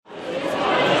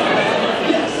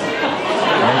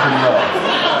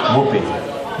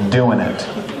doing it,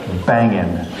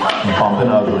 banging, bumping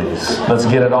uglies. Let's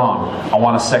get it on. I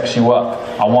want to sex you up.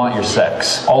 I want your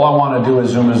sex. All I want to do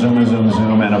is zoom, zoom, zoom,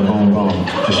 zoom, and a boom, boom.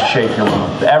 Just shake your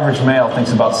room. The average male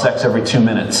thinks about sex every 2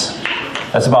 minutes.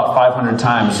 That's about 500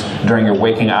 times during your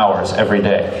waking hours every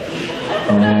day.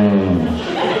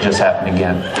 Just happened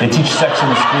again. They teach sex in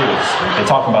the schools. They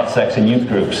talk about sex in youth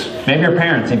groups. Maybe your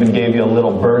parents even gave you a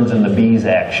little birds and the bees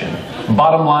action.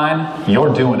 Bottom line,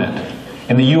 you're doing it.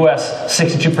 In the US,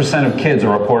 62% of kids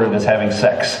are reported as having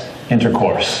sex,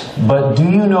 intercourse. But do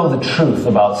you know the truth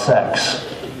about sex?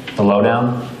 The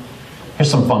lowdown?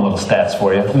 Here's some fun little stats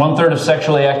for you. 1/3 of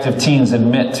sexually active teens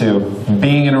admit to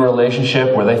being in a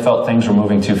relationship where they felt things were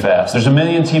moving too fast. There's 1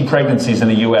 million teen pregnancies in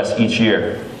the US each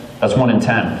year. That's 1 in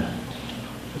 10.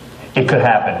 It could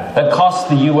happen. That costs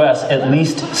the US at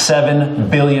least $7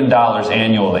 billion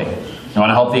annually. You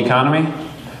want to help the economy?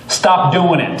 Stop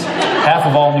doing it. Half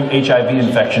of all new HIV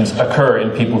infections occur in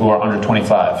people who are under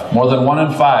 25. More than 1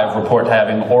 in 5 report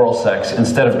having oral sex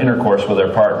instead of intercourse with their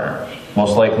partner.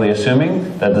 Most likely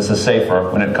assuming that this is safer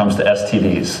when it comes to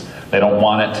STDs. They don't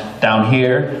want it down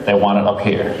here, they want it up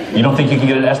here. You don't think you can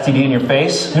get an STD in your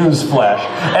face? Newsflash,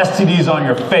 STDs on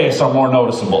your face are more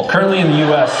noticeable. Currently in the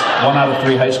US, 1 out of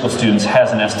 3 high school students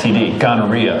has an STD.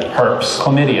 Gonorrhea, herpes,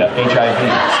 chlamydia,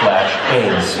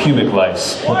 HIV/AIDS, pubic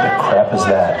lice. What the crap is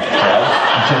that?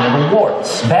 Genital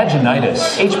warts,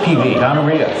 vaginitis, HPV,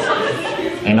 gonorrhea.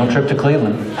 Ain't no trip to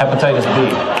Cleveland. Hepatitis B.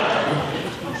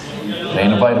 It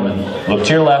ain't a vitamin. Look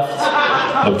to your left,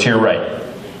 look to your right.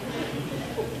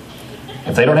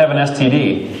 If they don't have an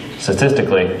STD,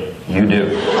 statistically, you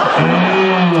do.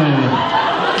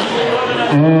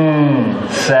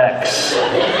 Sex.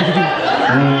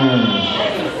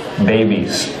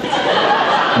 Babies.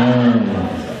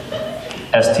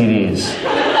 STDs.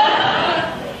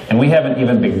 And we haven't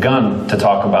even begun to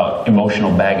talk about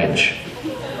emotional baggage.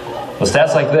 With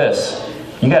stats like this,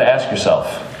 you got to ask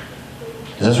yourself,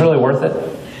 is this really worth it?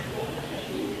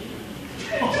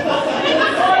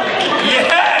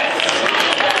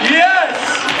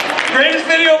 Greatest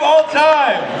video of all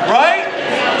time, right?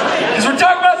 Because we're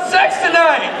talking about sex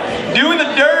tonight. Doing the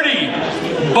dirty,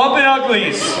 bumping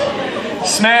uglies,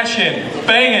 smashing,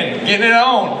 banging, getting it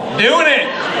on, doing it.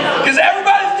 Because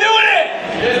everybody's doing it.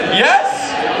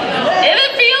 Yes? If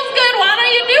it feels good, why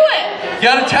don't you do it? You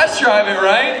gotta test drive it,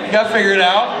 right? You gotta figure it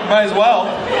out. Might as well.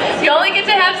 You only get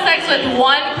to have sex with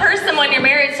one person when you're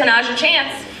married, so now's your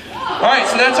chance. Alright,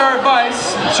 so that's our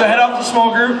advice. So head off to a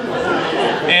small group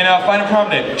and find a prom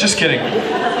date. Just kidding.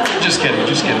 Just kidding,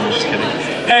 just kidding, just kidding.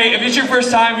 Hey, if it's your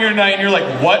first time here tonight and you're like,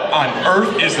 what on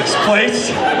earth is this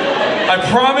place? I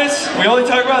promise, we only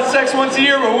talk about sex once a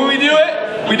year, but when we do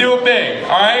it big,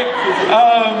 alright?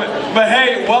 But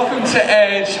hey, welcome to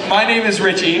Edge. My name is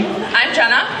Richie. I'm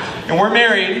Jenna. And we're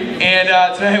married, and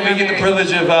tonight we get the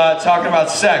privilege of talking about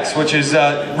sex, which is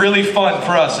really fun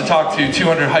for us to talk to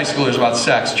 200 high schoolers about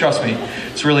sex. Trust me,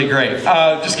 it's really great.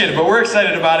 Just kidding, but we're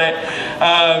excited about it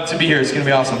to be here. It's going to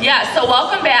be awesome. Yeah, so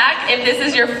welcome back. If this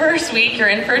is your first week, you're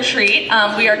in for a treat.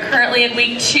 We are currently in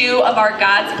week 2 of our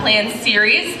God's Plan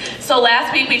series. So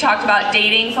last week we talked about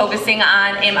dating, focusing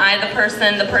on, am I the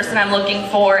person I'm looking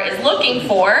for is looking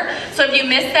for. So if you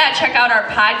missed that, check out our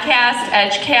podcast.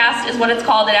 Edgecast is what it's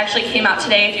called. It actually came out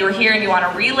today. If you were here and you want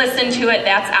to re-listen to it,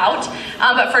 that's out.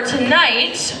 But for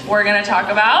tonight, we're going to talk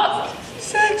about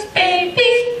sex,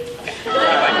 baby.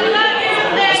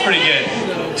 That's pretty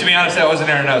good. To be honest, that wasn't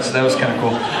in our notes, so that was kind of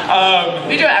cool.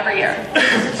 We do it every year.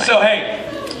 So hey,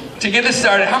 to get this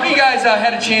started, how many of you guys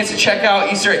had a chance to check out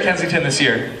Easter at Kensington this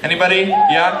year? Anybody?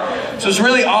 Yeah? So it's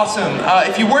really awesome.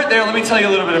 If you weren't there, let me tell you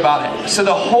a little bit about it. So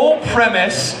the whole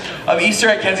premise of Easter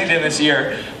at Kensington this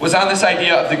year was on this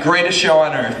idea of the greatest show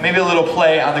on earth. Maybe a little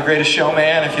play on The Greatest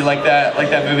Showman, if you like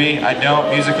that movie. I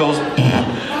don't. Musicals.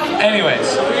 Anyways.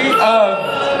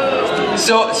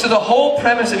 So the whole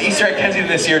premise of Easter at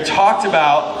Kensington this year talked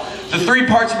about the 3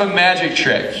 parts of a magic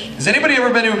trick. Has anybody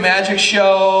ever been to a magic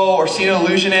show or seen an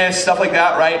illusionist, stuff like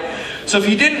that, right? So if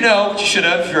you didn't know, which you should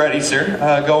have if you're at Easter,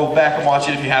 go back and watch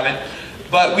it if you haven't.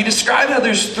 But we described how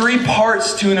there's 3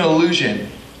 parts to an illusion.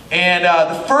 And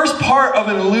the first part of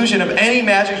an illusion of any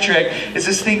magic trick is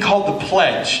this thing called the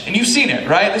pledge. And you've seen it,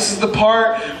 right? This is the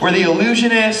part where the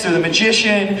illusionist or the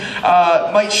magician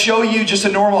might show you just a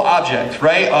normal object,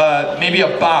 right? Maybe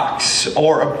a box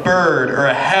or a bird or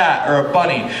a hat or a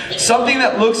bunny. Something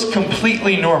that looks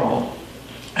completely normal.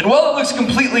 And while it looks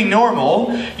completely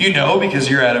normal, you know, because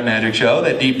you're at a magic show,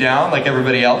 that deep down, like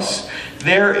everybody else,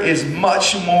 there is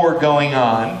much more going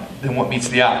on than what meets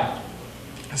the eye.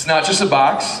 It's not just a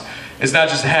box, it's not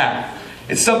just a hat.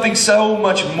 It's something so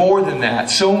much more than that,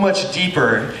 so much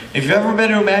deeper. If you've ever been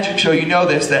to a magic show, you know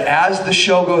this, that as the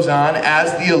show goes on,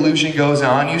 as the illusion goes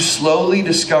on, you slowly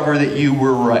discover that you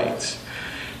were right.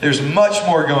 There's much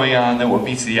more going on than what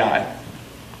meets the eye.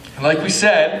 And like we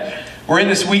said, we're in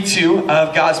this week 2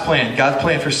 of God's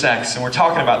plan for sex, and we're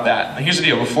talking about that. And here's the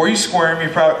deal, before you squirm,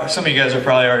 some of you guys are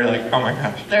probably already like, oh my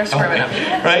gosh. They're squirming up.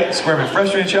 Right? Squirming,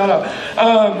 frustrated, shout out.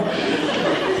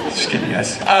 Just kidding,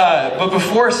 guys. But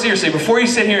before you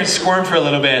sit here and squirm for a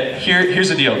little bit, here's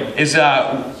the deal, is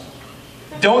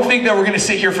don't think that we're going to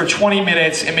sit here for 20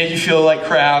 minutes and make you feel like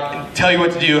crap and tell you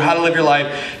what to do, how to live your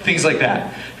life, things like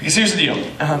that. Because here's the deal.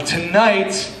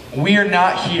 Tonight, we are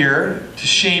not here to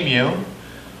shame you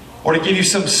or to give you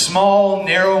some small,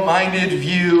 narrow-minded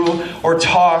view or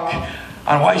talk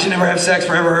on why you should never have sex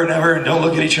forever and ever and don't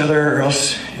look at each other or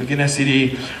else you'll get an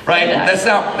STD. Right? That's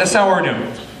not what we're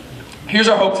doing. Here's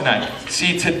our hope tonight.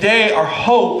 See, today our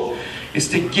hope is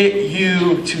to get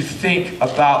you to think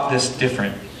about this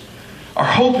different. Our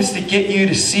hope is to get you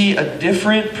to see a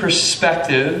different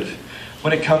perspective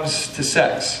when it comes to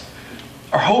sex.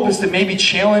 Our hope is to maybe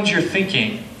challenge your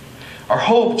thinking. Our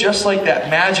hope, just like that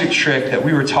magic trick that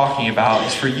we were talking about,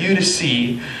 is for you to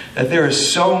see that there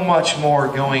is so much more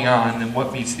going on than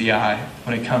what meets the eye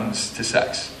when it comes to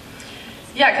sex.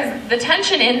 Yeah, because the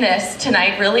tension in this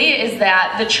tonight really is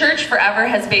that the church forever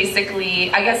has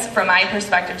basically, I guess from my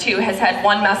perspective too, has had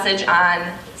one message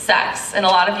on sex. And a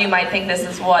lot of you might think this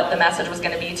is what the message was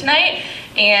going to be tonight.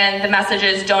 And the message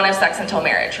is don't have sex until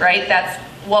marriage, right? That's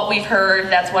what we've heard.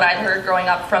 That's what I've heard growing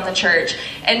up from the church.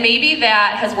 And maybe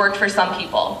that has worked for some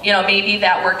people. You know, maybe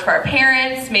that worked for our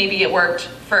parents. Maybe it worked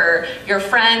for your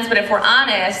friends. But if we're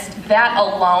honest, that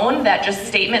alone, that just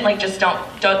statement, like just don't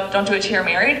do it till you're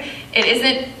married, it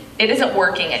isn't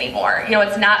working anymore. You know,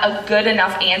 it's not a good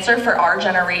enough answer for our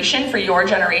generation, for your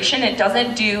generation. It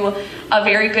doesn't do a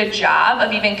very good job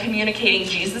of even communicating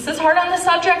Jesus' heart on the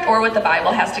subject or what the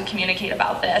Bible has to communicate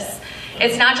about this.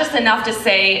 It's not just enough to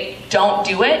say, don't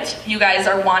do it. You guys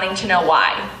are wanting to know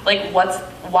why. Like,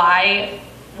 why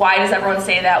does everyone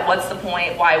say that? What's the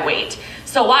point? Why wait?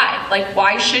 So why? Like,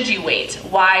 why should you wait?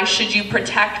 Why should you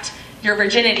protect your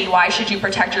virginity? Why should you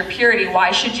protect your purity?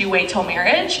 Why should you wait till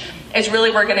marriage? Is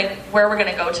really where we're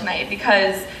gonna go tonight,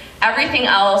 because everything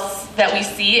else that we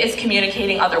see is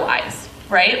communicating otherwise,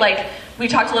 right? Like, we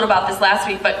talked a little about this last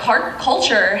week, but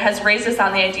culture has raised us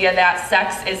on the idea that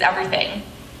sex is everything.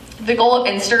 The goal of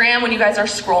Instagram, when you guys are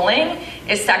scrolling,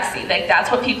 is sexy. Like,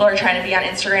 that's what people are trying to be on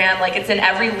Instagram. Like, it's in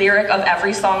every lyric of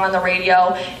every song on the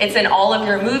radio. It's in all of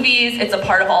your movies. It's a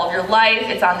part of all of your life.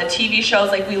 It's on the TV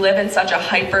shows. Like, we live in such a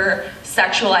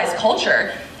hyper-sexualized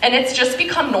culture. And it's just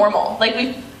become normal. Like,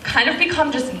 we've kind of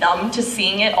become just numb to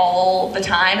seeing it all the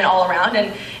time and all around.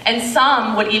 And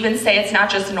some would even say it's not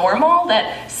just normal,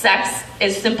 that sex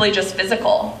is simply just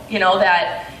physical. You know,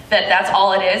 that's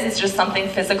all it is. It's just something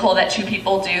physical that two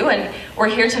people do. And we're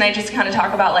here tonight just to kind of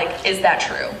talk about, like, is that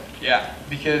true? Yeah,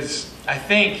 because I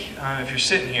think if you're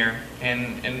sitting here,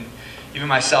 and even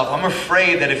myself, I'm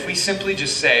afraid that if we simply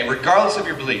just say, regardless of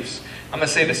your beliefs, I'm going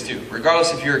to say this too,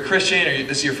 regardless if you're a Christian or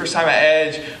this is your first time at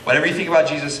Edge, whatever you think about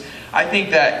Jesus, I think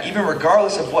that even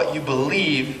regardless of what you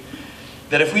believe,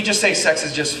 that if we just say sex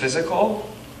is just physical,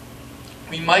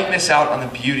 we might miss out on the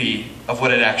beauty of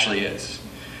what it actually is.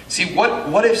 See,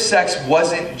 what if sex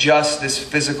wasn't just this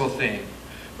physical thing,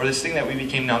 or this thing that we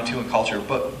became numb to in culture,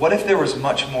 but what if there was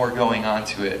much more going on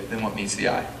to it than what meets the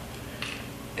eye?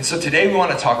 And so today we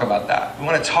want to talk about that. We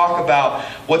want to talk about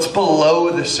what's below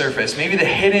the surface, maybe the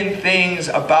hidden things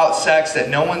about sex that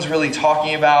no one's really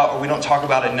talking about or we don't talk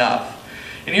about enough.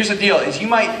 And here's the deal, is you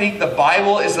might think the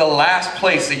Bible is the last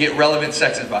place to get relevant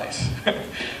sex advice.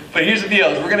 But here's the deal,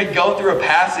 is we're going to go through a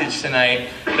passage tonight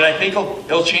that I think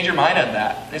it'll change your mind on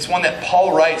that. It's one that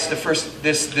Paul writes to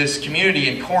this community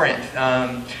in Corinth,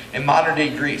 in modern day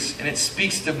Greece. And it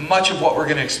speaks to much of what we're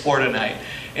going to explore tonight,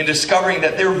 in discovering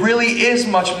that there really is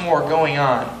much more going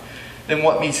on than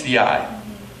what meets the eye.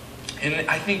 And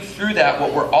I think through that,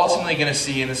 what we're ultimately going to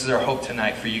see, and this is our hope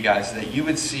tonight for you guys, that you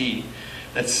would see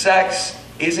that sex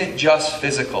isn't just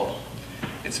physical,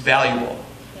 it's valuable.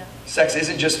 Sex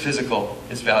isn't just physical,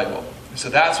 it's valuable. And so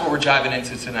that's what we're diving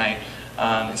into tonight.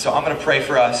 And so I'm going to pray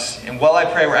for us. And while I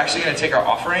pray, we're actually going to take our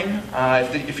offering.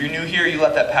 If you're new here, you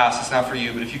let that pass. It's not for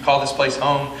you. But if you call this place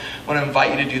home, I want to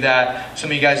invite you to do that.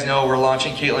 Some of you guys know we're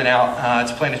launching Caitlin out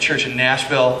to plant a church in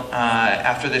Nashville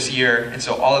after this year. And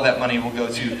so all of that money will go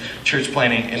to church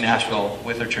planting in Nashville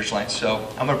with our church lines. So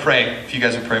I'm going to pray, if you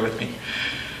guys would pray with me.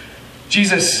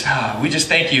 Jesus, we just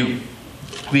thank you.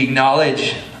 We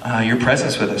acknowledge your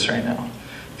presence with us right now.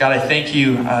 God, I thank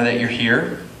you that you're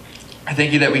here. I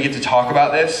thank you that we get to talk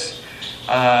about this.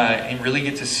 and really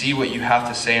get to see what you have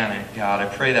to say on it, God. I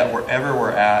pray that wherever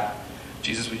we're at,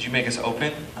 Jesus, would you make us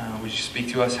open? Would you speak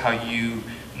to us how you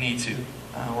need to?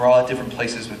 We're all at different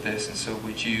places with this, and so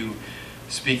would you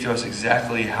speak to us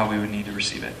exactly how we would need to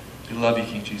receive it? We love you,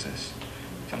 King Jesus.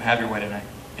 Come have your way tonight.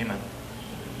 Amen.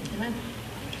 Amen.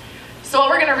 So what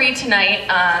we're going to read tonight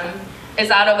is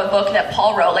out of a book that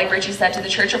Paul wrote, like Richie said, to the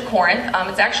Church of Corinth.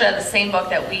 It's actually the same book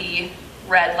that we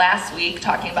read last week,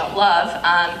 talking about love.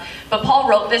 But Paul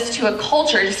wrote this to a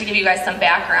culture, just to give you guys some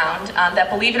background, that,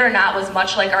 believe it or not, was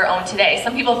much like our own today.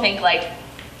 Some people think like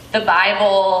the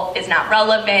Bible is not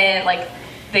relevant, like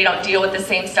they don't deal with the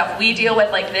same stuff we deal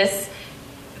with, like this.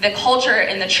 The culture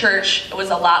in the church was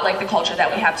a lot like the culture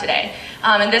that we have today.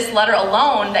 In this letter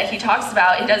alone that he talks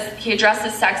about, he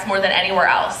addresses sex more than anywhere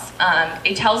else.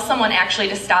 He tells someone actually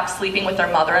to stop sleeping with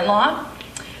their mother-in-law.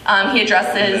 He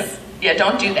addresses,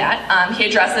 don't do that. He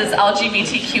addresses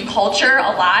LGBTQ culture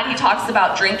a lot. He talks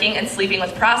about drinking and sleeping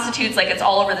with prostitutes, like it's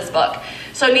all over this book.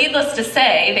 So needless to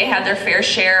say, they had their fair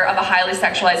share of a highly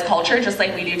sexualized culture, just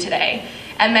like we do today.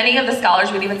 And many of the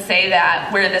scholars would even say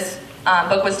that where this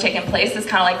book was taking place is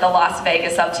kind of like the Las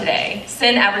Vegas of today.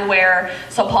 Sin everywhere.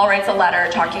 So Paul writes a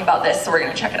letter talking about this, so we're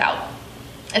going to check it out.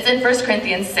 It's in 1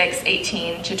 Corinthians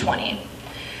 6:18-20. It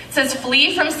says,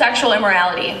 "Flee from sexual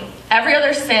immorality. Every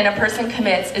other sin a person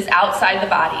commits is outside the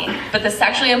body, but the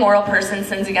sexually immoral person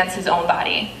sins against his own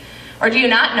body. Or do you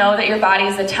not know that your body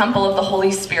is a temple of the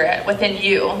Holy Spirit within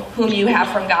you, whom you have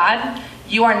from God?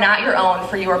 You are not your own,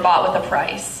 for you are bought with a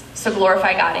price. So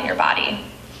glorify God in your body."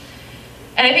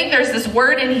 And I think there's this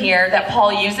word in here that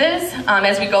Paul uses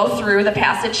as we go through the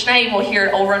passage tonight. We'll hear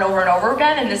it over and over and over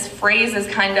again. And this phrase is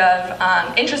kind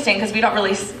of interesting because we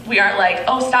aren't like,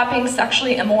 oh, stop being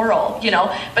sexually immoral,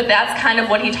 But that's kind of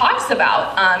what he talks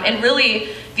about. And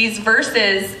really, these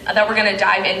verses that we're going to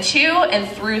dive into, and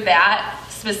through that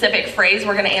specific phrase,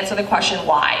 we're going to answer the question,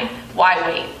 why? Why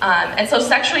wait? And so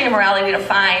sexual immorality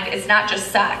defined is not just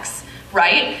sex.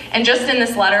 Right? And just in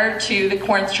this letter to the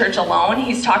Corinth church alone,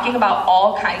 he's talking about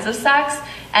all kinds of sex,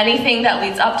 anything that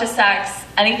leads up to sex,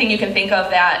 anything you can think of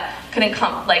that could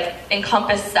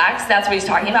encompass sex. That's what he's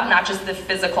talking about, not just the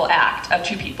physical act of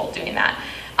two people doing that.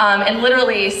 And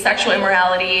literally, sexual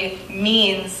immorality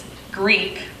means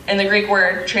Greek. In the Greek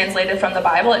word translated from the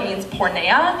Bible, it means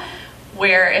porneia,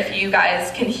 where if you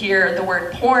guys can hear the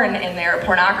word porn in there,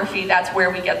 pornography, that's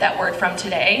where we get that word from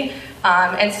today.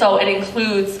 And so it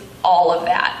includes all of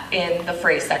that in the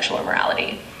phrase sexual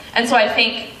immorality. And so I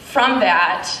think from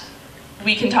that,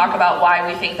 we can talk about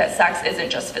why we think that sex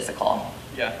isn't just physical.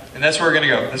 Yeah, and that's where we're going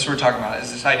to go. That's what we're talking about,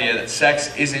 is this idea that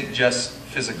sex isn't just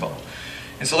physical.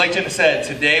 And so like Jenna said,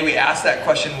 today we ask that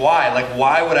question, why? Like,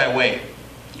 why would I wait?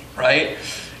 Right?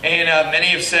 And many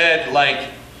have said, like,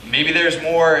 maybe there's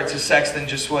more to sex than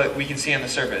just what we can see on the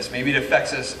surface. Maybe it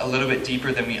affects us a little bit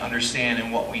deeper than we understand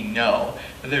and what we know.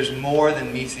 But there's more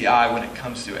than meets the eye when it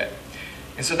comes to it.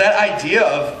 And so that idea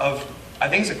of I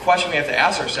think it's a question we have to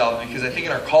ask ourselves, because I think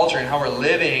in our culture and how we're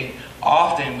living,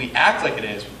 often we act like it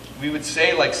is. We would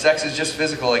say like sex is just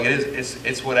physical, like it is,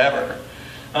 it's whatever.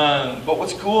 But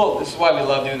what's cool, this is why we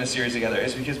love doing this series together,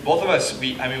 is because both of us,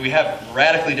 we have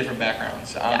radically different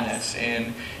backgrounds on this,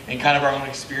 and kind of our own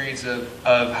experience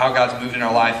of how God's moved in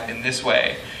our life in this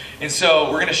way. And so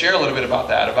we're going to share a little bit about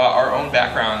that, about our own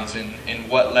backgrounds and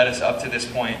what led us up to this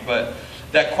point. But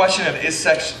that question of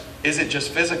is it just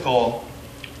physical,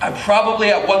 I probably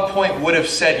at one point would have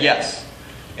said yes.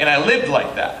 And I lived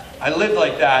like that.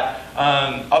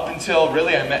 Up until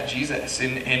really I met Jesus,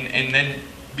 and then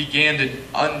began to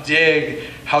undig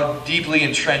how deeply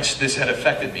entrenched this had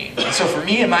affected me. And so for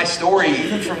me in my story,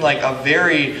 even from like a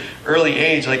very early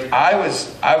age, like I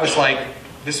was like,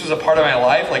 this was a part of my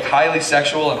life, like highly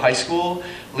sexual in high school,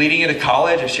 leading into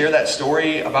college. I shared that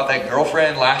story about that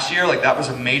girlfriend last year. Like that was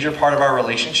a major part of our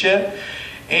relationship.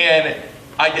 And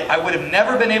I would have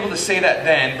never been able to say that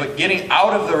then, but getting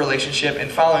out of the relationship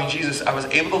and following Jesus, I was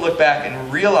able to look back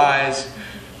and realize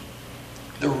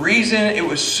the reason it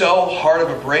was so hard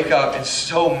of a breakup and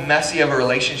so messy of a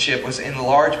relationship was in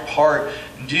large part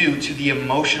due to the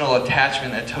emotional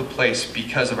attachment that took place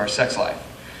because of our sex life.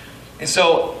 And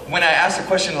so when I asked the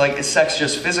question, like, is sex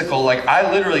just physical? Like,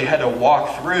 I literally had to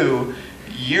walk through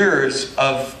years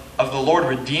of the Lord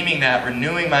redeeming that,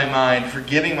 renewing my mind,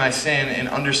 forgiving my sin, and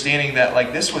understanding that,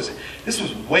 like, this was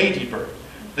way deeper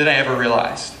than I ever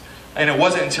realized. And it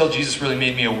wasn't until Jesus really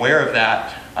made me aware of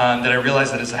that that I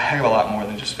realized that it's a heck of a lot more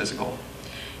than just physical.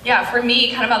 Yeah, for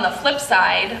me, kind of on the flip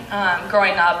side,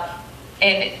 growing up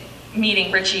and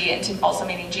meeting Richie and also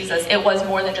meeting Jesus, it was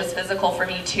more than just physical for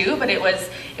me too, but it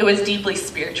was deeply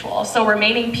spiritual. So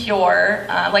remaining pure,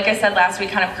 like I said last week,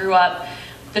 kind of grew up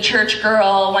the church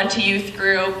girl, went to youth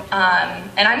group,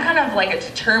 and I'm kind of like a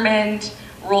determined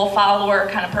rule follower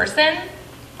kind of person.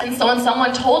 And so when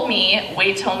someone told me,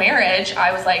 wait till marriage,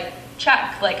 I was like,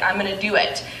 check, like I'm gonna do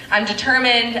it. I'm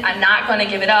determined, I'm not gonna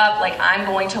give it up, like I'm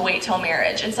going to wait till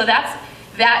marriage. And so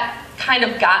that kind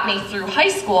of got me through high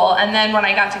school. And then when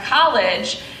I got to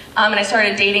college, and I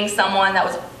started dating someone that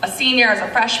was a senior, I was a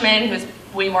freshman, who was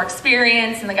way more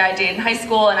experienced than the guy I dated in high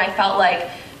school, and I felt like,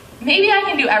 maybe I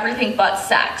can do everything but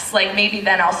sex. Like maybe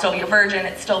then I'll still be a virgin,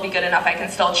 it'd still be good enough, I can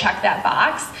still check that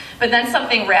box. But then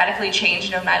something radically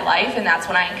changed in my life, and that's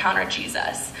when I encountered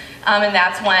Jesus. And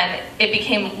that's when it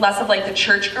became less of like the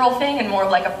church girl thing and more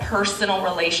of like a personal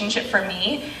relationship for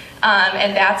me.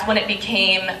 And that's when it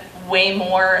became way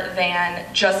more than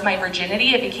just my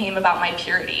virginity, it became about my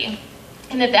purity.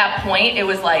 And at that point, it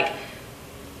was like,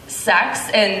 sex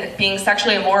and being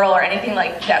sexually immoral or anything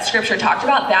like that scripture talked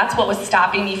about, that's what was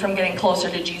stopping me from getting closer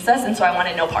to Jesus, and so I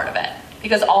wanted no part of it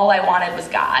because all I wanted was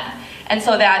God. And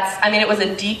so it was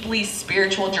a deeply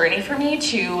spiritual journey for me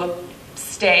to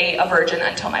stay a virgin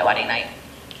until my wedding night.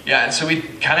 Yeah, and so we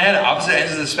kind of had opposite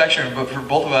ends of the spectrum, but for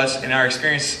both of us, in our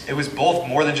experience, it was both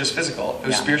more than just physical. It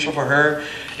was spiritual for her,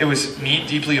 it was me,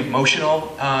 deeply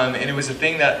emotional, and it was a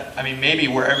thing that, maybe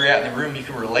wherever you're at in the room, you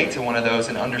can relate to one of those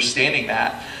and understanding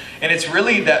that. And it's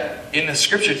really that in the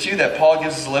scripture too that Paul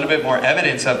gives us a little bit more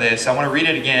evidence of this. I want to read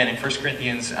it again in 1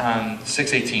 Corinthians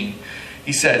 6:18.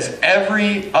 He says,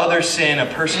 every other sin a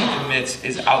person commits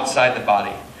is outside the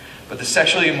body, but the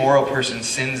sexually immoral person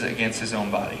sins against his own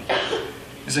body.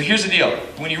 And so here's the deal.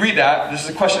 When you read that, this is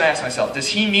a question I ask myself. Does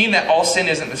he mean that all sin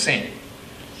isn't the same?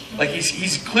 Like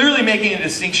he's clearly making a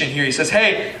distinction here. He says,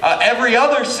 hey, every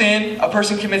other sin a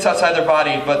person commits outside their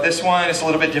body, but this one is a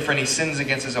little bit different. He sins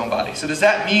against his own body. So does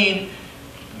that mean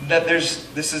that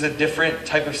this is a different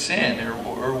type of sin,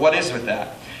 or what is with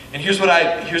that? And here's what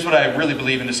I really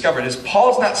believe and discovered is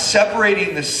Paul is not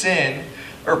separating the sin,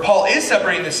 or Paul is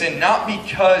separating the sin not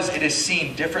because it is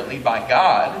seen differently by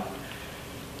God,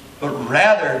 but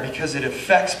rather because it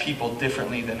affects people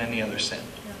differently than any other sin.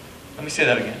 Let me say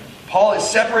that again. Paul is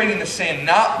separating the sin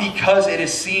not because it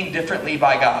is seen differently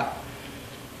by God,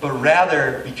 but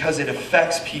rather because it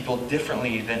affects people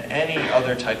differently than any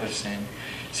other type of sin.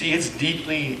 See, it's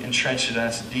deeply entrenched in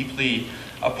us, deeply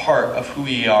a part of who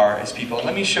we are as people. And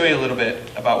let me show you a little bit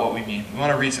about what we mean. We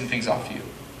want to read some things off to you.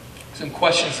 Some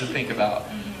questions to think about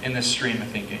in this stream of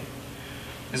thinking.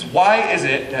 Is why is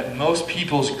it that most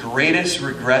people's greatest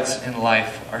regrets in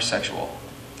life are sexual?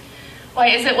 Why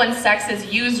is it when sex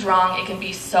is used wrong, it can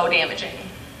be so damaging?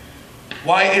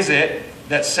 Why is it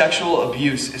that sexual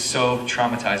abuse is so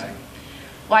traumatizing?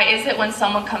 Why is it when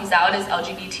someone comes out as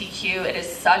LGBTQ, it is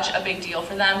such a big deal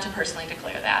for them to personally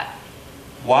declare that?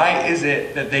 Why is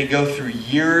it that they go through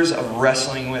years of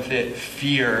wrestling with it,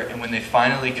 fear, and when they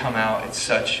finally come out, it's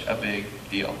such a big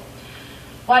deal?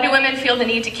 Why do women feel the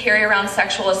need to carry around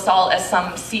sexual assault as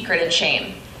some secret and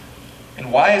shame?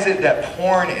 And why is it that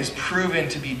porn is proven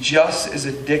to be just as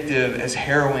addictive as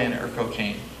heroin or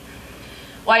cocaine?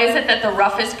 Why is it that the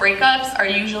roughest breakups are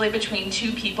usually between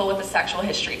two people with a sexual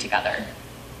history together?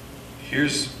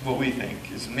 Here's what we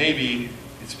think, is maybe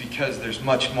it's because there's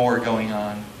much more going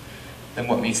on than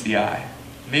what meets the eye.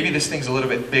 Maybe this thing's a little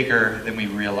bit bigger than we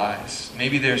realize.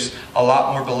 Maybe there's a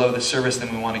lot more below the surface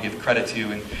than we want to give credit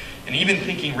to. And even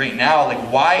thinking right now,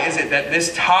 like, why is it that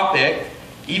this topic,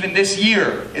 even this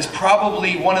year, is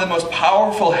probably one of the most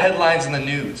powerful headlines in the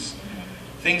news?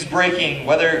 Things breaking,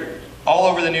 whether all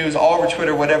over the news, all over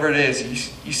Twitter, whatever it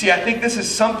is. You see, I think this is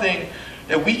something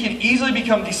that we can easily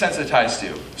become desensitized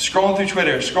to. Scrolling through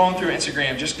Twitter, scrolling through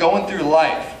Instagram, just going through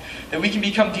life. That we can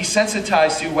become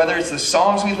desensitized to, whether it's the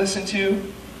songs we listen to,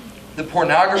 the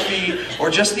pornography, or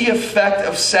just the effect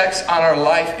of sex on our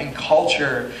life and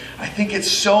culture. I think it's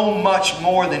so much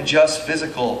more than just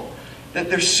physical. That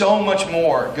there's so much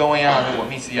more going on than what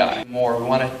meets the eye. More, we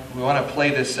want to play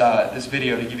this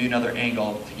video to give you another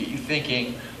angle, to get you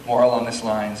thinking more along this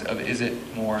lines of, is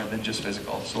it more than just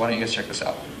physical? So why don't you guys check this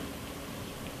out?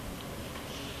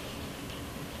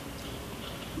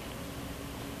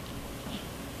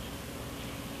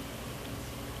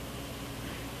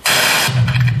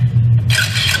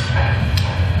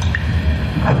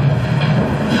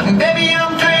 Baby,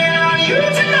 I'm playing on you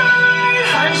tonight.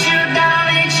 Hunt you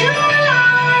down, eat you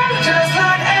alive. Just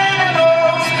like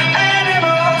animals,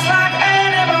 animals, like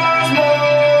animals,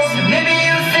 moles. Maybe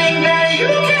you think that you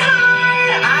can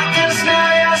hide. I can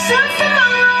smell your scent from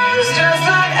Mars. Just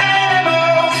like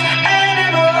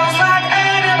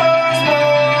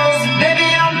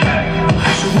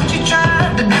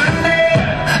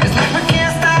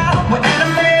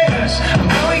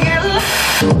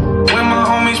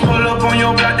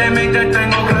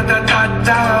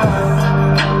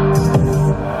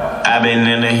I've been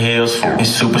in the hills, fucking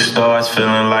superstars,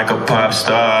 feeling like a pop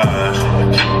star.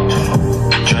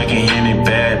 Drinking Henny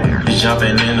bad, bitch,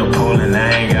 jumping in the pool and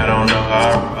I ain't got on no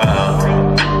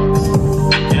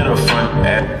in the front,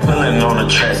 pulling on the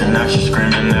tracks and now she's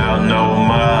screaming out no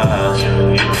more.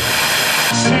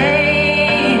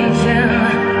 Changing,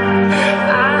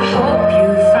 I hope you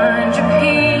find your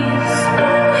peace.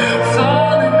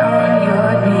 Falling on your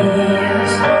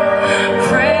knees,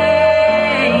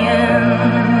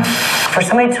 praying. For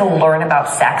somebody to learn about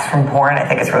sex from porn, I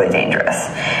think it's really dangerous.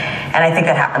 And I think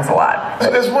that happens a lot.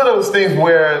 It's one of those things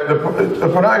where the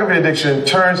pornography addiction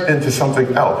turns into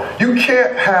something else. You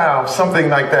can't have something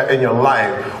like that in your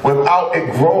life without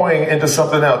it growing into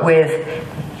something else. With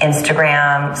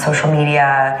Instagram, social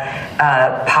media,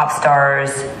 pop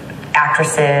stars,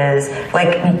 actresses,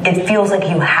 like it feels like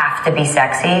you have to be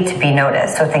sexy to be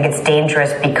noticed. So I think it's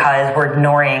dangerous because we're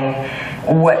ignoring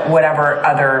whatever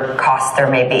other costs there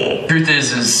may be. Truth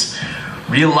is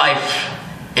real life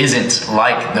isn't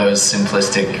like those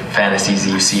simplistic fantasies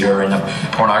that you see or in a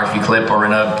pornography clip or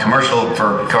in a commercial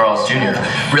for Carl's Jr.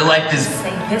 Real life is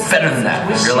better than that.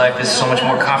 Real life is so much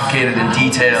more complicated and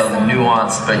detailed and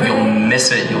nuanced, but you'll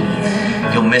miss it.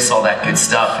 You'll miss all that good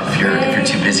stuff if you're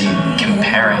too busy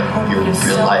comparing your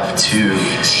real life to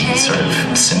these sort of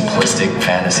simplistic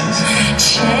fantasies.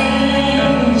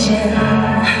 Changing,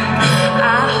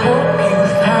 I hope you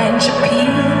find your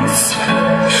peace.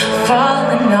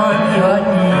 Falling on your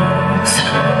knees,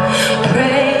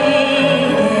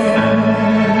 praying.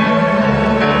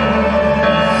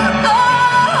 Oh,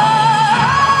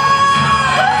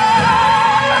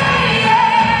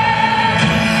 yeah.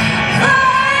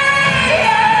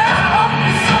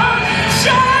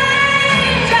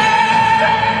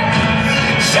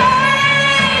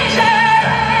 Changing.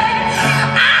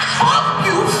 I hope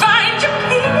you find your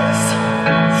peace.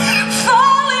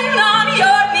 Falling on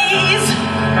your knees.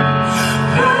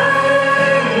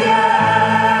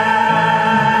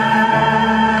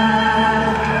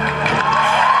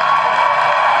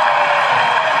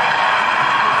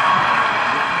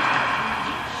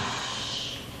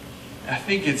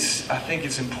 I think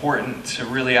it's important to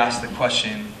really ask the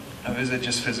question of, is it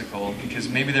just physical? Because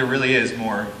maybe there really is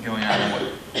more going on than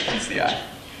what meets the eye.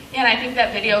 Yeah, and I think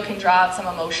that video can draw out some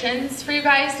emotions for you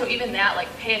guys, so even that, like,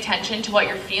 pay attention to what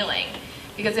you're feeling.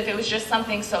 Because if it was just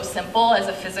something so simple as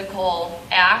a physical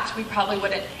act, we probably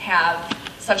wouldn't have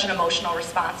such an emotional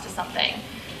response to something.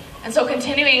 And so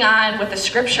continuing on with the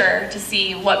scripture to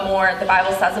see what more the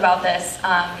Bible says about this,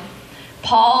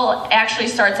 Paul actually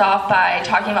starts off by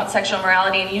talking about sexual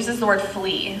immorality and uses the word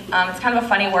flee. It's kind of a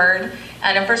funny word.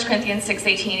 And in 1 Corinthians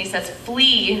 6:18, he says,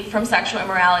 flee from sexual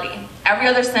immorality. Every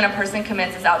other sin a person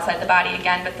commits is outside the body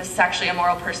again, but the sexually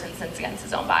immoral person sins against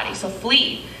his own body. So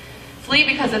flee. Flee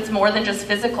because it's more than just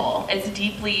physical. It's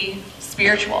deeply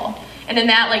spiritual. And in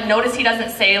that, like, notice he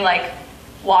doesn't say, like,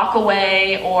 walk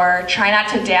away or try not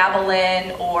to dabble in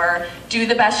or do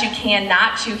the best you can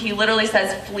not to. He literally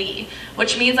says flee,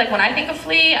 which means, like, when I think of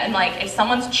flee, I'm like, if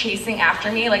someone's chasing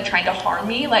after me, like trying to harm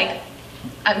me, like,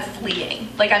 I'm fleeing,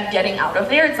 like I'm getting out of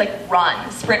there. It's like run,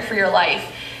 sprint for your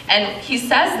life. And he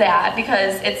says that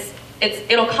because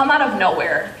it'll come out of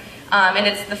nowhere, and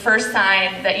it's the first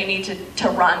sign that you need to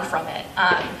run from it.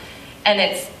 And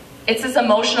it's this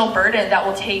emotional burden that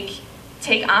will take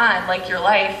on, like, your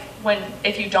life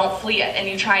if you don't flee it and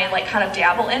you try and, like, kind of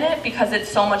dabble in it, because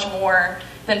it's so much more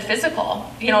than physical.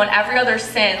 You know, and every other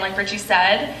sin, like Richie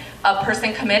said, a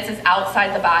person commits is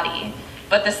outside the body,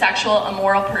 but the sexual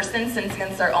immoral person sins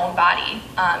against their own body.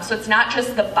 So it's not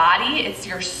just the body, it's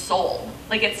your soul.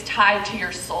 Like, it's tied to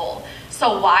your soul.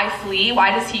 So why flee?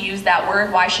 Why does he use that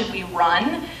word? Why should we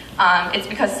run? It's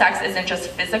because sex isn't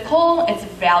just physical, it's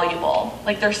valuable.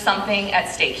 Like, there's something at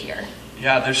stake here.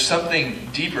 Yeah, there's something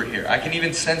deeper here. I can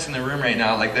even sense in the room right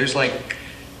now, like, there's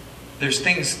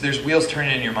wheels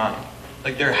turning in your mind.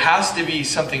 Like, there has to be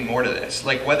something more to this.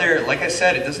 Like, whether, like I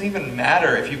said, it doesn't even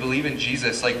matter if you believe in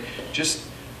Jesus. Like, just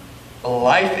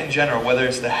life in general, whether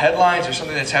it's the headlines or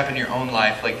something that's happened in your own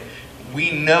life, like, we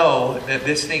know that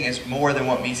this thing is more than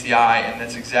what meets the eye, and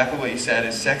that's exactly what you said,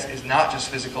 is sex is not just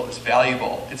physical, it's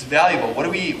valuable. It's valuable. What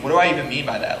do I even mean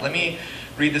by that? Let me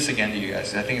read this again to you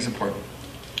guys. I think it's important.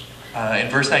 In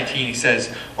verse 19 he says,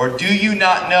 "Or do you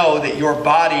not know that your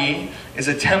body is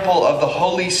a temple of the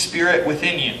Holy Spirit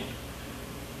within you,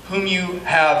 whom you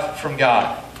have from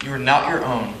God? You are not your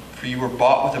own, for you were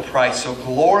bought with a price. So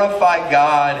glorify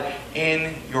God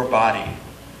in your body."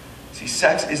 See,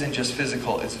 sex isn't just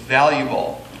physical, it's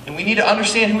valuable. And we need to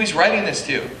understand who he's writing this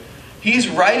to. He's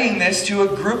writing this to a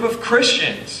group of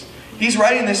Christians. He's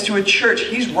writing this to a church.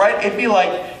 It'd be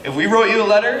like if we wrote you a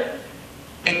letter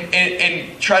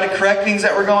and try to correct things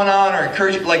that were going on or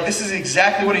encourage you, like, this is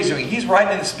exactly what he's doing. He's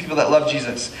writing to people that love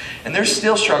Jesus, and they're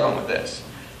still struggling with this.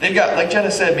 They've got, like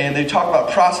Jenna said, man, they talk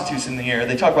about prostitutes in the air.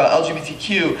 They talk about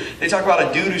LGBTQ. They talk about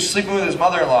a dude who's sleeping with his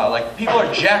mother-in-law. Like, people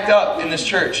are jacked up in this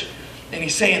church. And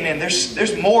he's saying, man,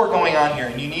 there's more going on here,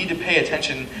 and you need to pay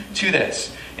attention to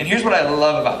this. And here's what I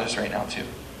love about this right now, too.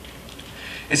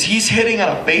 Is he's hitting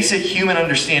on a basic human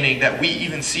understanding that we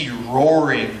even see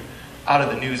roaring out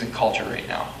of the news and culture right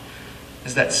now.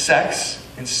 Is that sex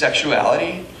and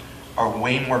sexuality are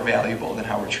way more valuable than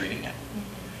how we're treating it.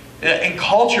 In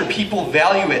culture, people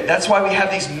value it. That's why we have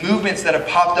these movements that have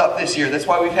popped up this year. That's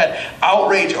why we've had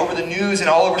outrage over the news and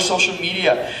all over social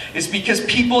media. It's because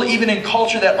people, even in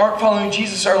culture that aren't following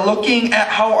Jesus, are looking at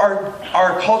how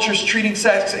our culture's treating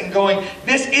sex and going,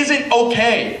 this isn't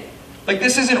okay. Like,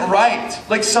 this isn't right.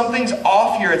 Like, something's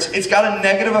off here. It's got a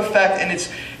negative effect, and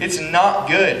it's not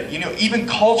good. You know, even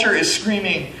culture is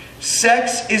screaming,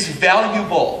 sex is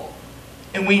valuable,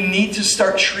 and we need to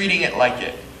start treating it like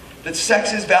it. That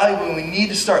sex is valuable, and we need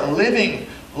to start living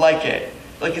like it.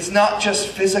 Like, it's not just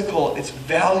physical, it's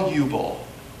valuable.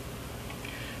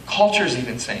 Culture's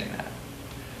even saying that.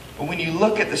 But when you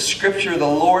look at the scripture, the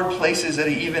Lord places an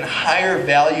even higher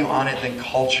value on it than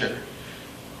culture.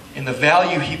 And the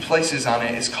value he places on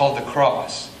it is called the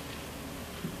cross.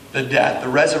 The death, the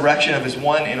resurrection of his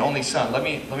one and only Son. Let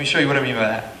me show you what I mean by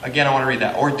that. Again, I want to read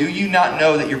that. Or do you not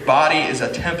know that your body is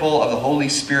a temple of the Holy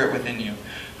Spirit within you,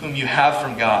 whom you have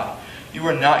from God? You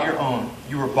are not your own.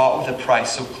 You were bought with a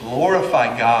price. So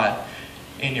glorify God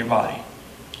in your body.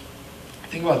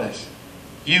 Think about this.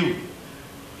 You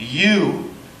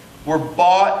were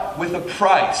bought with a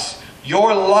price.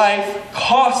 Your life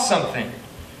cost something.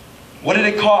 What did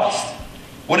it cost?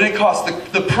 What did it cost?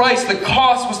 The price, the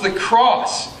cost was the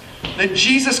cross. That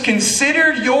Jesus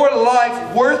considered your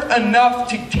life worth enough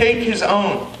to take his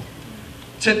own.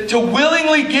 To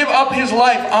willingly give up his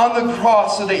life on the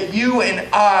cross so that you and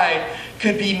I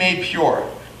could be made pure.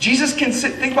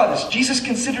 Think about this. Jesus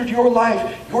considered your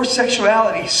life, your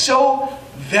sexuality so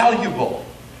valuable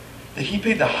that he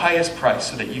paid the highest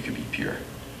price so that you could be pure.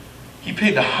 He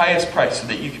paid the highest price so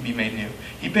that you could be made new.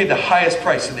 He paid the highest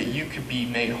price so that you could be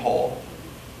made whole.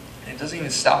 And it doesn't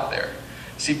even stop there.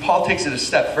 See, Paul takes it a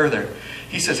step further.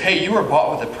 He says, hey, you were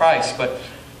bought with a price, but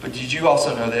did you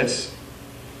also know this?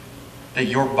 That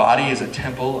your body is a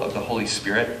temple of the Holy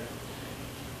Spirit?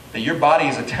 That your body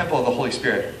is a temple of the Holy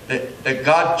Spirit. That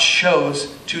God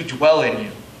chose to dwell in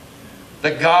you.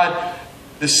 That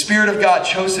the Spirit of God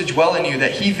chose to dwell in you.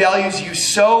 That he values you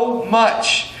so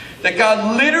much that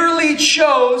God literally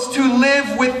chose to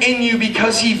live within you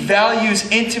because he values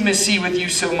intimacy with you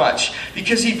so much.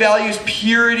 Because he values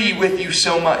purity with you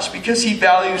so much. Because he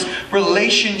values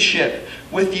relationship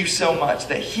with you so much.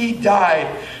 That he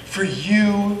died for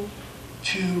you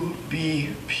to be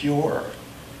pure.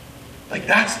 Like,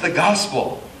 that's the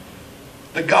gospel.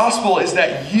 The gospel is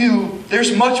that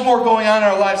there's much more going on in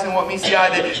our lives than what meets the eye.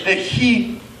 That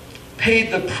he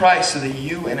paid the price so that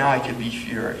you and I could be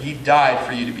pure. He died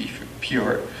for you to be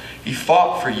pure. He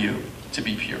fought for you to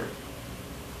be pure.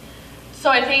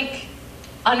 So I think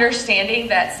understanding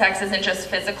that sex isn't just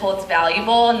physical, it's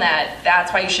valuable, and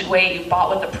that's why you should wait, you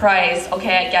bought with the price,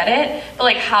 okay, I get it. But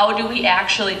like, how do we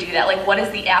actually do that? Like, what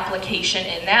is the application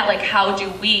in that? Like, how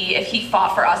do we, if he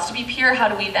fought for us to be pure, how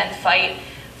do we then fight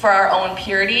for our own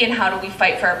purity, and how do we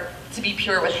fight to be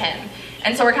pure with him?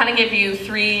 And so we're kind of give you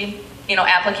three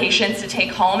applications to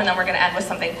take home, and then we're going to end with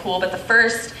something cool. But the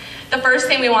first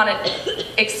thing we want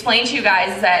to explain to you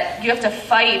guys is that you have to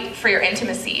fight for your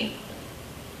intimacy.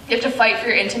 You have to fight for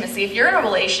your intimacy. If you're in a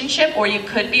relationship, or you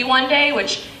could be one day,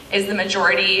 which is the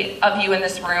majority of you in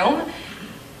this room,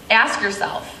 ask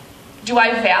yourself, do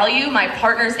I value my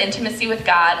partner's intimacy with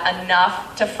God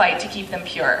enough to fight to keep them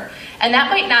pure? And that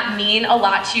might not mean a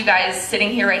lot to you guys sitting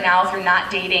here right now if you're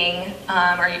not dating,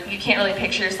 or you can't really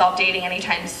picture yourself dating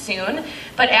anytime soon.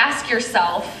 But ask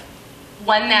yourself,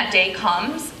 when that day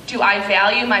comes, do I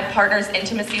value my partner's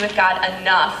intimacy with God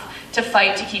enough to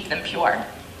fight to keep them pure?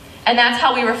 And that's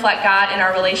how we reflect God in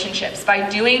our relationships, by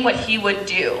doing what he would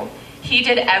do. He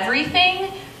did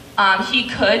everything he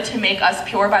could to make us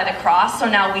pure by the cross, so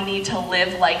now we need to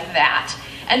live like that.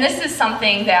 And this is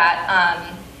something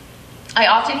that I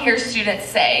often hear students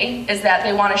say, is that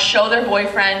they want to show their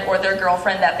boyfriend or their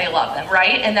girlfriend that they love them,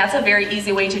 right? And that's a very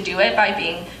easy way to do it, by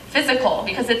being physical,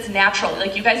 because it's natural.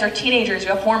 Like, you guys are teenagers, you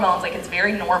have hormones, like, it's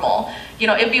very normal.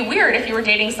 It'd be weird if you were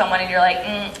dating someone and you're like,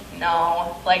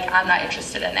 no, like, I'm not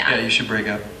interested in that. Yeah, you should break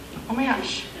up. Oh my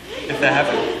gosh. If that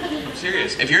happened. I'm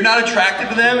serious. If you're not attracted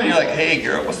to them and you're like, hey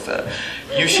girl, what's the...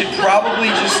 You should probably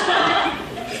just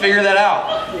figure that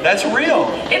out. That's real.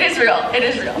 It is real. It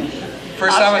is real.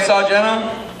 First time I saw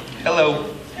Jenna, hello.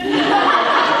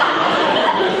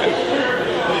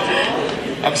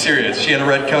 I'm serious. She had a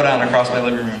red coat on across my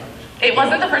living room. It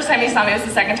wasn't the first time he saw me. It was the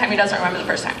second time. He doesn't remember the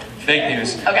first time. Fake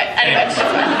news. Okay, anyway.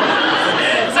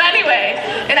 So anyway,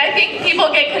 and I think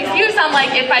people get confused on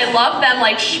like, if I love them,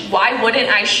 like, why wouldn't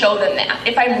I show them that?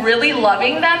 If I'm really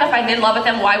loving them, if I'm in love with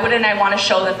them, why wouldn't I want to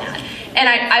show them that? And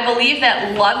I believe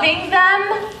that loving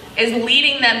them is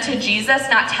leading them to Jesus,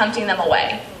 not tempting them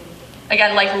away.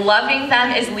 Again, like loving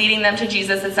them is leading them to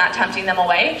Jesus, it's not tempting them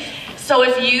away. So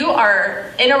if you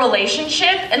are in a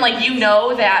relationship and like you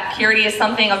know that purity is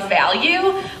something of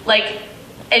value, like,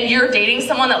 and you're dating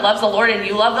someone that loves the Lord and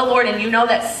you love the Lord and you know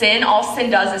that all sin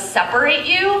does is separate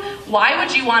you, why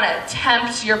would you want to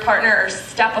tempt your partner or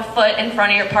step a foot in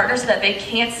front of your partner so that they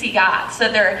can't see God, so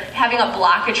that they're having a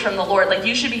blockage from the Lord? Like,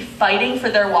 you should be fighting for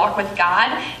their walk with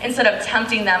God instead of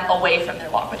tempting them away from their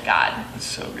walk with God. That's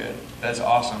so good. That's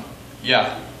awesome.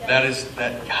 Yeah,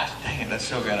 gosh dang it, that's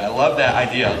so good. I love that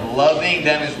idea. Loving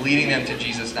them is leading them to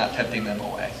Jesus, not tempting them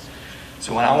away.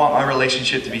 So when I want my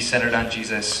relationship to be centered on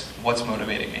Jesus, what's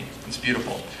motivating me? It's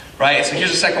beautiful, right? So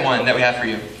here's the second one that we have for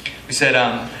you. We said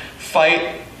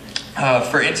fight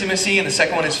for intimacy, and the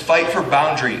second one is fight for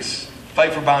boundaries.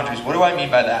 Fight for boundaries. What do I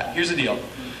mean by that? Here's the deal.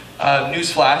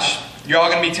 Newsflash, you're all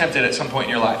going to be tempted at some point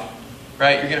in your life.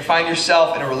 Right? You're going to find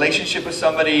yourself in a relationship with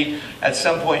somebody. At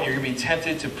some point, you're going to be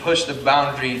tempted to push the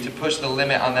boundary, to push the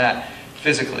limit on that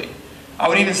physically. I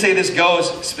would even say this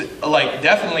goes like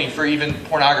definitely for even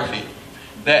pornography.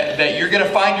 That you're going to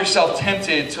find yourself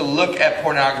tempted to look at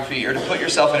pornography or to put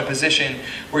yourself in a position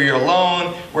where you're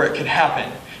alone, where it could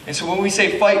happen. And so when we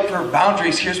say fight for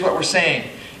boundaries, here's what we're saying: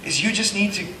 is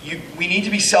we need to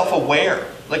be self-aware.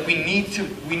 Like we need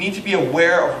to be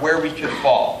aware of where we could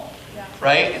fall.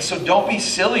 Right? And so don't be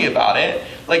silly about it.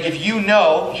 Like if you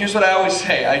know, here's what I always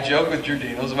say. I joke with Drew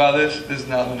Daniels about this. This is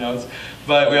not in the notes.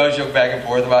 But we always joke back and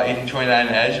forth about 1829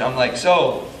 and Edge. I'm like,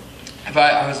 so, if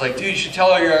I was like, dude, you should tell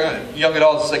all your young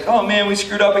adults. It's like, oh man, we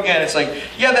screwed up again. It's like,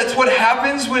 yeah, that's what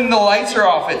happens when the lights are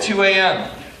off at 2 a.m.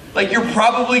 Like you're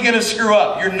probably going to screw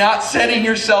up. You're not setting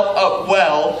yourself up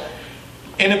well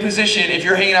in a position if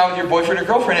you're hanging out with your boyfriend or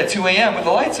girlfriend at 2 a.m. with the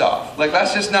lights off. Like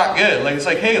that's just not good. Like it's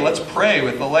like, hey, let's pray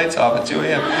with the lights off at 2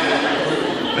 a.m.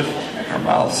 with our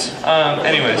mouths.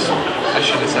 Anyways, I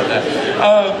shouldn't have said that.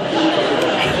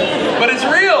 But it's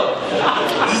real.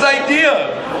 This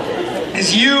idea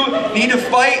is you need to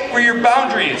fight for your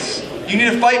boundaries. You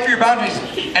need to fight for your boundaries.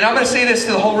 And I'm going to say this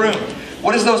to the whole room.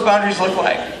 What does those boundaries look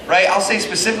like? Right? I'll say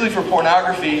specifically for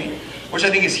pornography, which I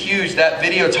think is huge. That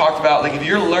video talked about, like, if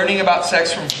you're learning about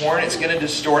sex from porn, it's going to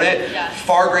distort it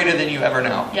far greater than you ever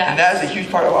know. Yes. And that is a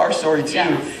huge part of our story too,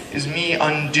 Yes. is me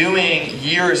undoing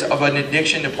years of an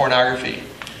addiction to pornography.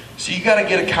 So you got to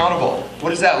get accountable.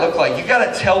 What does that look like? You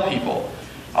got to tell people.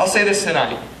 I'll say this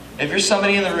tonight. If you're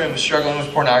somebody in the room struggling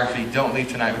with pornography, don't leave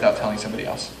tonight without telling somebody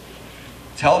else.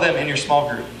 Tell them in your small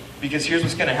group. Because here's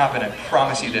what's going to happen. I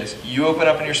promise you this. You open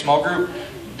up in your small group,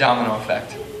 domino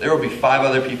effect. There will be 5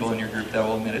 other people in your group that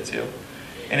will admit it too.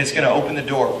 And it's going to open the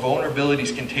door. Vulnerability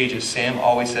is contagious. Sam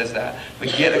always says that. But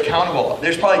get accountable.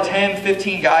 There's probably 10,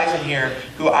 15 guys in here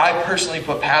who I personally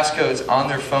put passcodes on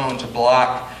their phone to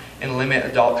block and limit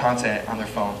adult content on their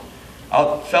phone.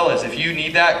 Fellas, if you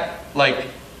need that, like,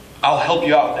 I'll help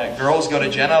you out with that. Girls, go to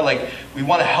Jenna. Like, we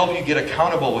want to help you get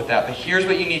accountable with that. But here's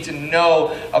what you need to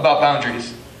know about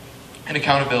boundaries and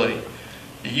accountability.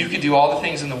 You could do all the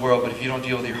things in the world, but if you don't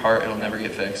deal with your heart, it'll never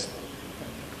get fixed.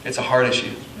 It's a heart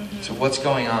issue. So what's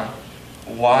going on?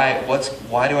 Why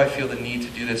do I feel the need to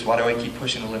do this? Why do I keep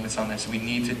pushing the limits on this? We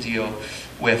need to deal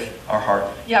with our heart.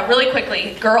 Yeah, really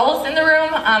quickly. Girls in the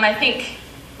room, I think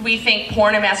we think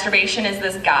porn and masturbation is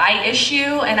this guy issue,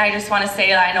 and I just want to say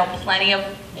that I know plenty of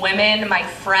women, my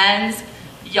friends,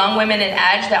 young women in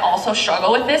Edge that also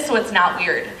struggle with this, so it's not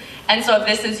weird. And so if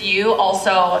this is you,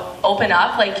 also open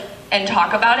up, and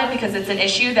talk about it, because it's an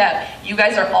issue that you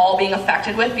guys are all being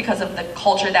affected with because of the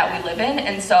culture that we live in.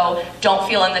 And so don't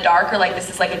feel in the dark or like this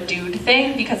is like a dude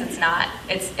thing, because it's not.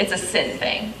 It's a sin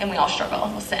thing, and we all struggle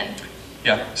with sin.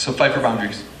 Yeah, so fight for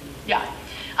boundaries. Yeah.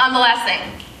 The last thing,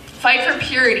 fight for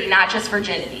purity, not just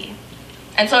virginity.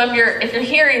 And so if you're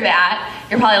hearing that,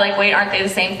 you're probably like, wait, aren't they the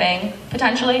same thing,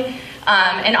 potentially?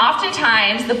 And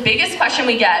oftentimes, the biggest question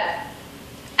we get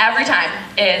every time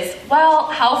is, well,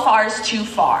 how far is too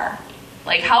far?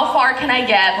 Like, how far can I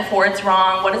get before it's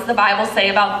wrong? What does the Bible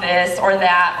say about this or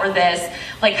that or this?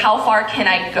 Like, how far can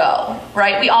I go,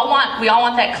 right? We all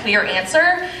want that clear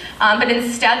answer, but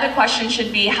instead the question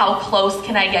should be, how close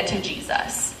can I get to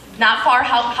Jesus? Not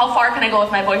how far can I go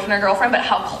with my boyfriend or girlfriend, but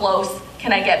how close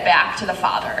can I get back to the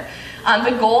Father?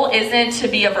 The goal isn't to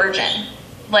be a virgin.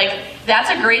 Like, that's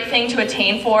a great thing to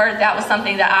attain for. That was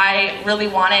something that I really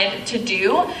wanted to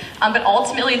do. But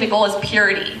ultimately, the goal is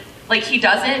purity. Like, he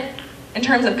doesn't, in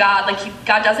terms of God, like,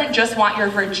 God doesn't just want your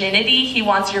virginity, he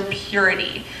wants your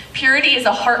purity. Purity is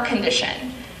a heart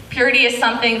condition. Purity is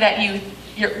something that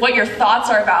what your thoughts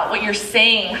are about, what you're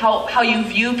saying, how you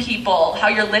view people, how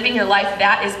you're living your life,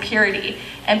 that is purity.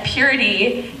 And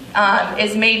purity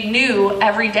is made new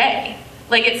every day.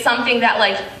 Like, it's something that,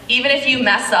 like, even if you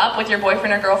mess up with your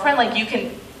boyfriend or girlfriend, like,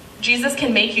 Jesus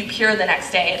can make you pure the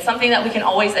next day. It's something that we can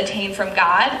always attain from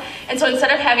God. And so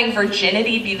instead of having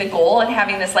virginity be the goal and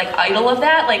having this, like, idol of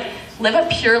that, like, live a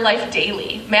pure life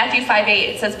daily. Matthew 5:8,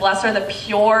 it says, blessed are the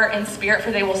pure in spirit,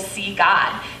 for they will see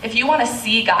God. If you want to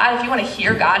see God, if you want to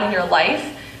hear God in your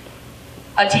life,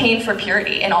 attain for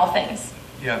purity in all things.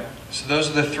 Yeah, so those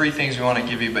are the three things we want to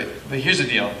give you. But here's the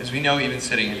deal, is we know even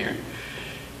sitting in here,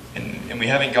 and we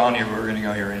haven't gone here, but we're going to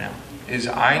go here right now, is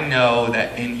I know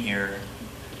that in here,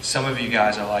 some of you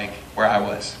guys are like where I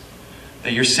was.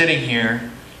 That you're sitting here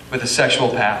with a sexual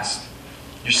past.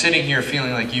 You're sitting here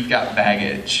feeling like you've got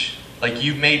baggage. Like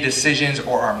you've made decisions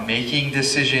or are making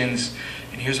decisions.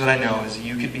 And here's what I know is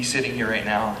you could be sitting here right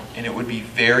now and it would be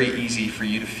very easy for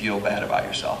you to feel bad about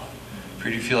yourself. For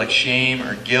you to feel like shame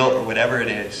or guilt or whatever it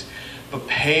is. But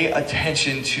pay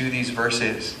attention to these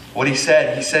verses. What he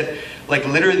said, like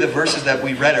literally the verses that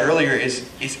we read earlier is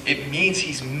it means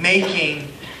he's making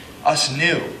us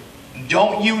new.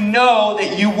 Don't you know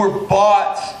that you were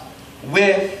bought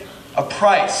with a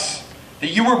price? That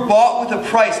you were bought with a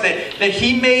price, that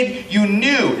he made you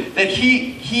new, that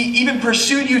he even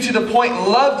pursued you to the point,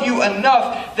 loved you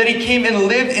enough that he came and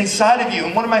lived inside of you.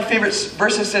 And one of my favorite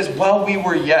verses says, while we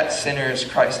were yet sinners,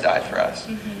 Christ died for us.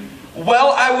 While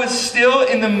I was still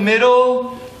in the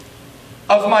middle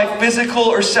of my physical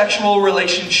or sexual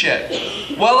relationship,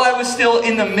 while I was still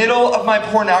in the middle of my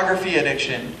pornography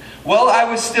addiction, while I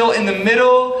was still in the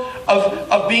middle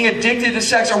of being addicted to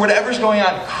sex or whatever's going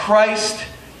on, Christ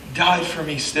died for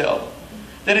me still.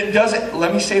 That it doesn't,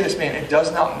 let me say this, man, it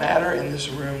does not matter in this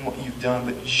room what you've done,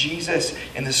 but Jesus,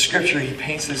 in the scripture, he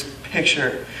paints this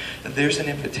picture that there's an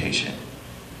invitation.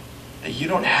 That you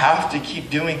don't have to keep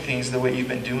doing things the way you've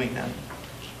been doing them.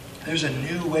 There's a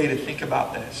new way to think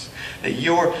about this. That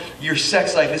your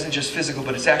sex life isn't just physical,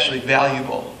 but it's actually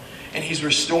valuable. And he's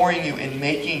restoring you and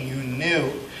making you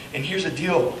new. And here's the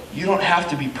deal, you don't have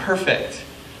to be perfect.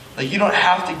 Like, you don't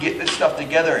have to get this stuff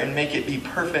together and make it be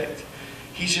perfect.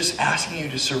 He's just asking you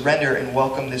to surrender and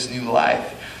welcome this new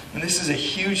life. And this is a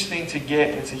huge thing to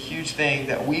get. It's a huge thing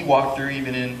that we walk through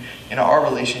even in our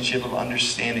relationship of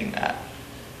understanding that.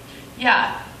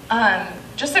 Yeah,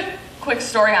 just a quick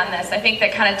story on this. I think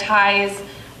that kind of ties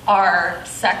our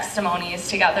sextimonies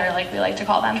together, like we like to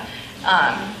call them.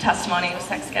 Testimony of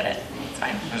sex, get it? It's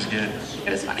fine. That was good.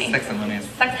 It was funny. Sextimonies.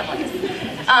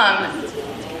 Sextimonies.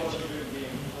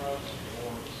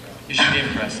 You should be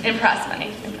impressed. Impressed,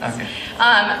 funny. Okay.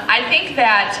 I think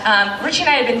that Richie and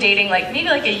I had been dating maybe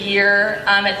a year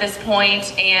at this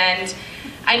point, and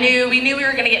we knew we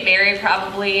were going to get married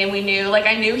probably, and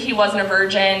I knew he wasn't a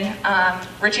virgin.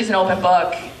 Richie's an open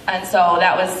book, and so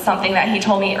that was something that he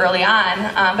told me early on,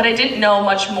 but I didn't know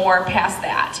much more past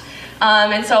that.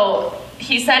 And so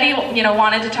he said he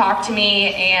wanted to talk to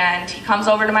me, and he comes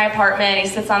over to my apartment, he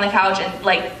sits on the couch, and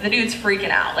the dude's freaking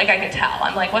out. I could tell.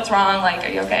 I'm like, what's wrong? Are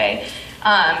you okay?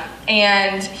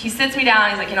 And he sits me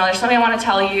down, he's like, there's something I want to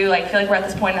tell you. I feel like we're at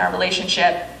this point in our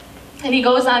relationship. And he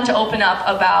goes on to open up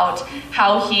about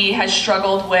how he has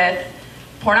struggled with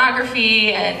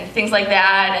pornography and things like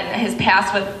that, and his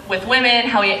past with women,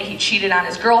 how he cheated on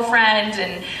his girlfriend,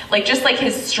 and just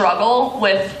his struggle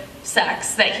with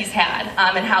sex that he's had,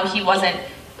 and how he wasn't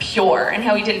pure, and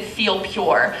how he didn't feel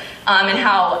pure, and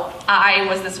how I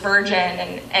was this virgin,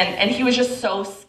 and he was just so